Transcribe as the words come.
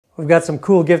We've got some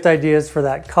cool gift ideas for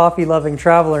that coffee-loving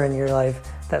traveler in your life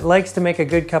that likes to make a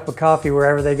good cup of coffee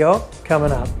wherever they go,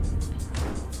 coming up.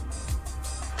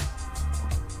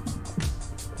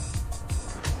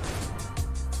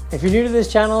 If you're new to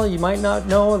this channel, you might not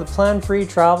know the plan-free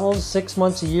travels 6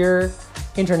 months a year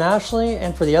internationally,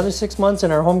 and for the other 6 months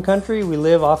in our home country, we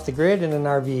live off the grid in an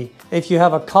RV. If you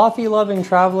have a coffee-loving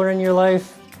traveler in your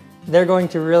life, they're going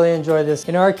to really enjoy this.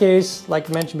 In our case, like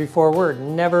I mentioned before, we're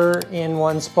never in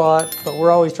one spot, but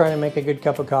we're always trying to make a good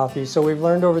cup of coffee. So we've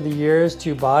learned over the years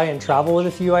to buy and travel with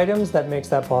a few items that makes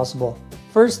that possible.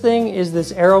 First thing is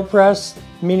this Aero Press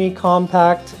mini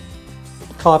compact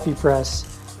coffee press.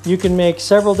 You can make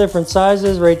several different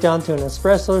sizes, right down to an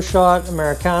espresso shot,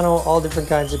 Americano, all different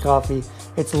kinds of coffee.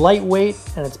 It's lightweight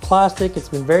and it's plastic. It's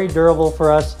been very durable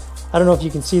for us. I don't know if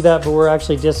you can see that, but we're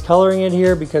actually discoloring it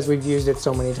here because we've used it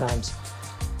so many times.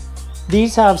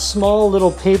 These have small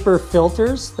little paper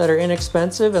filters that are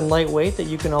inexpensive and lightweight that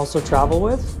you can also travel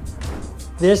with.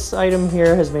 This item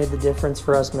here has made the difference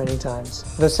for us many times.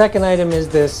 The second item is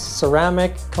this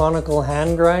ceramic conical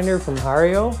hand grinder from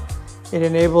Hario. It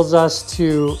enables us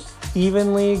to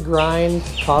evenly grind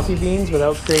coffee beans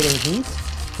without creating heat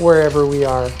wherever we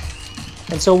are.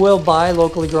 And so we'll buy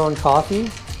locally grown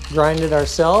coffee, grind it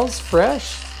ourselves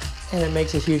fresh, and it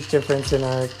makes a huge difference in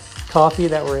our coffee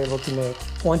that we're able to make.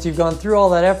 Once you've gone through all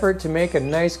that effort to make a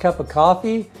nice cup of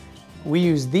coffee, we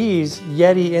use these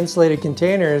Yeti insulated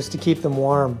containers to keep them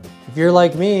warm. If you're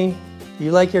like me,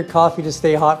 you like your coffee to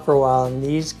stay hot for a while, and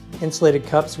these insulated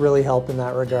cups really help in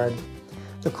that regard.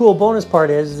 The cool bonus part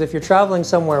is if you're traveling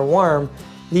somewhere warm,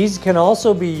 these can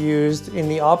also be used in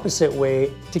the opposite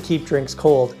way to keep drinks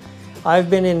cold. I've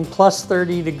been in plus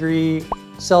 30 degree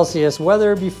Celsius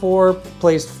weather before,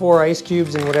 placed 4 ice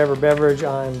cubes in whatever beverage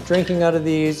I'm drinking out of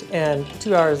these, and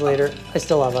 2 hours later, I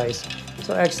still have ice.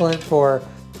 So excellent for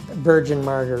virgin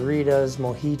margaritas,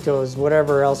 mojitos,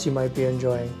 whatever else you might be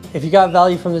enjoying. If you got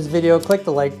value from this video, click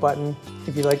the like button.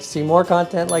 If you'd like to see more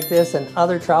content like this and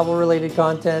other travel related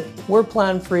content, we're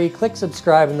plan free. Click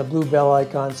subscribe and the blue bell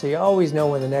icon so you always know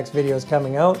when the next video is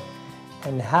coming out.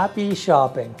 And happy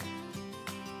shopping.